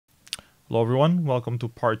Hello everyone, welcome to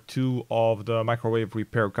part 2 of the Microwave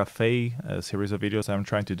Repair Cafe, a series of videos I'm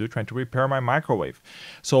trying to repair my microwave.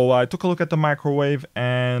 So I took a look at the microwave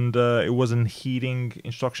and it wasn't heating.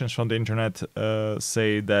 Instructions from the internet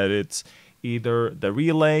say that it's either the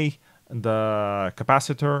relay, the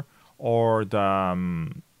capacitor, or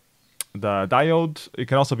the diode. It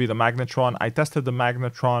can also be the magnetron. I tested the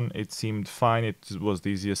magnetron, it seemed fine, it was the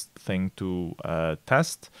easiest thing to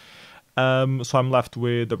test. So I'm left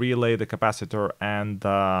with the relay, the capacitor, and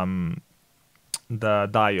the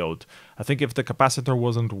diode. I think if the capacitor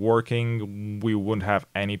wasn't working, we wouldn't have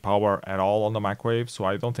any power at all on the microwave, so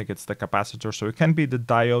I don't think it's the capacitor. So it can be the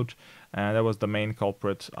diode, and that was the main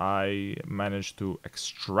culprit. I managed to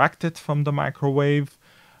extract it from the microwave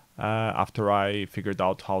after I figured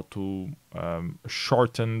out how to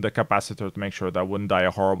shorten the capacitor to make sure that I wouldn't die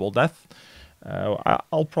a horrible death.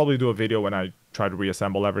 I'll probably do a video when I try to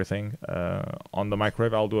reassemble everything on the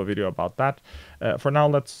microwave. I'll do a video about that. For now,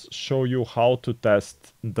 let's show you how to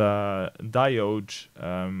test the diode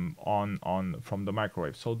from the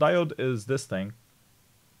microwave. So diode is this thing.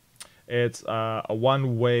 It's a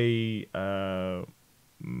one-way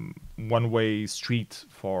street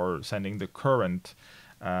for sending the current.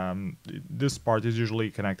 This part is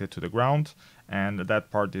usually connected to the ground, and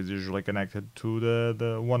that part is usually connected to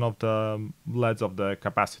the one of the LEDs of the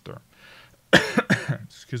capacitor.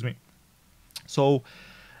 Excuse me. So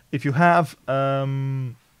if you have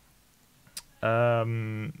multimeter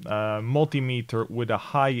with a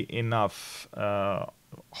high enough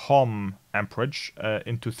ohm amperage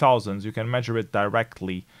into thousands, you can measure it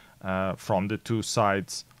directly from the two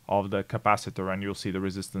sides of the capacitor, and you'll see the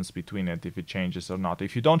resistance between it, if it changes or not.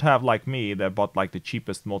 If you don't have, like me, that bought like the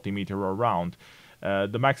cheapest multimeter around,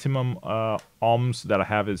 the maximum ohms that I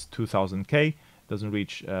have is 2000K. Doesn't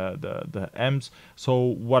reach the amps. So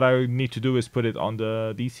what I need to do is put it on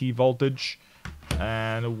the DC voltage,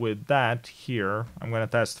 and with that here, I'm going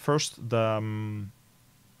to test first the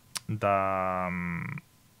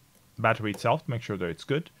battery itself, make sure that it's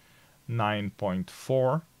good.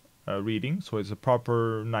 9.4 reading, so it's a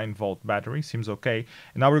proper 9-volt battery, seems okay.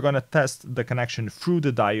 And now we're going to test the connection through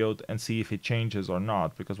the diode and see if it changes or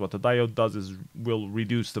not, because what the diode does is will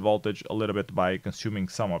reduce the voltage a little bit by consuming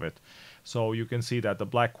some of it. So you can see that the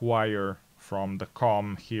black wire from the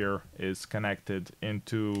COM here is connected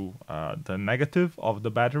into the negative of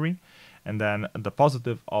the battery, and then the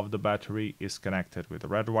positive of the battery is connected with the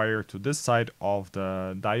red wire to this side of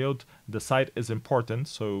the diode. The side is important,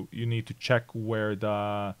 so you need to check where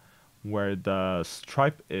the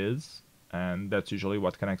stripe is, and that's usually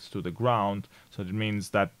what connects to the ground. So it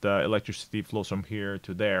means that the electricity flows from here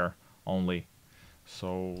to there only.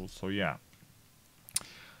 So yeah.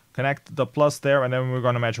 Connect the plus there, and then we're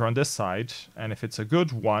going to measure on this side, and if it's a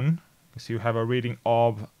good one, so you have a reading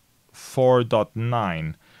of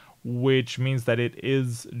 4.9, which means that it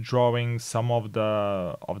is drawing some of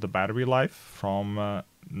the battery life from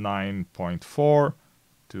 9.4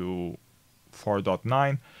 to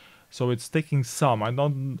 4.9. So it's taking some. I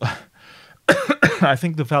don't I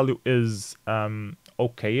think the value is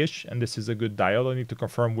okay-ish, and this is a good diode. I need to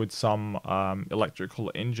confirm with some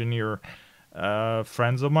electrical engineer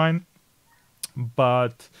friends of mine,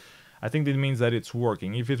 but I think that means that it's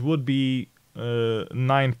working. If it would be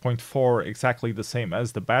 9.4 exactly the same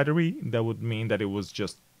as the battery, that would mean that it was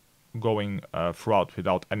just going throughout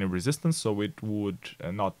without any resistance, so it would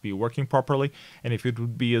not be working properly. And if it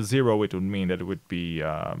would be a 0, it would mean that it would be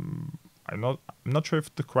I'm not sure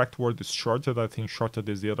if the correct word is shorted. I think shorted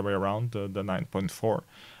is the other way around, the 9.4,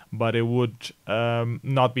 but it would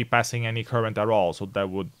not be passing any current at all, so that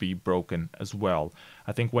would be broken as well.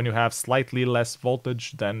 I think when you have slightly less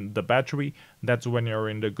voltage than the battery, that's when you're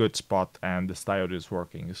in the good spot and this diode is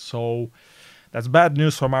working. So that's bad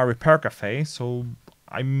news for my repair cafe. So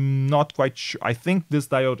I'm not quite sure. I think this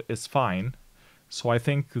diode is fine, so I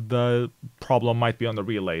think the problem might be on the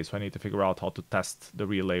relay. So I need to figure out how to test the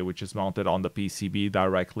relay, which is mounted on the PCB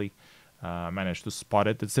directly. Managed to spot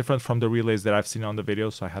it. It's different from the relays that I've seen on the video,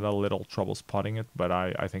 so I had a little trouble spotting it, but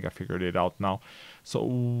I think I figured it out now.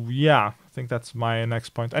 So yeah, I think that's my next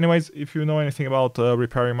point. Anyways, if you know anything about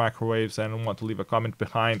repairing microwaves and want to leave a comment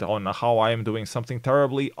behind on how I am doing something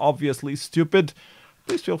terribly obviously stupid,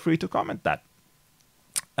 please feel free to comment that.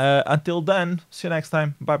 Until then, see you next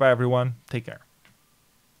time. Bye bye everyone. Take care.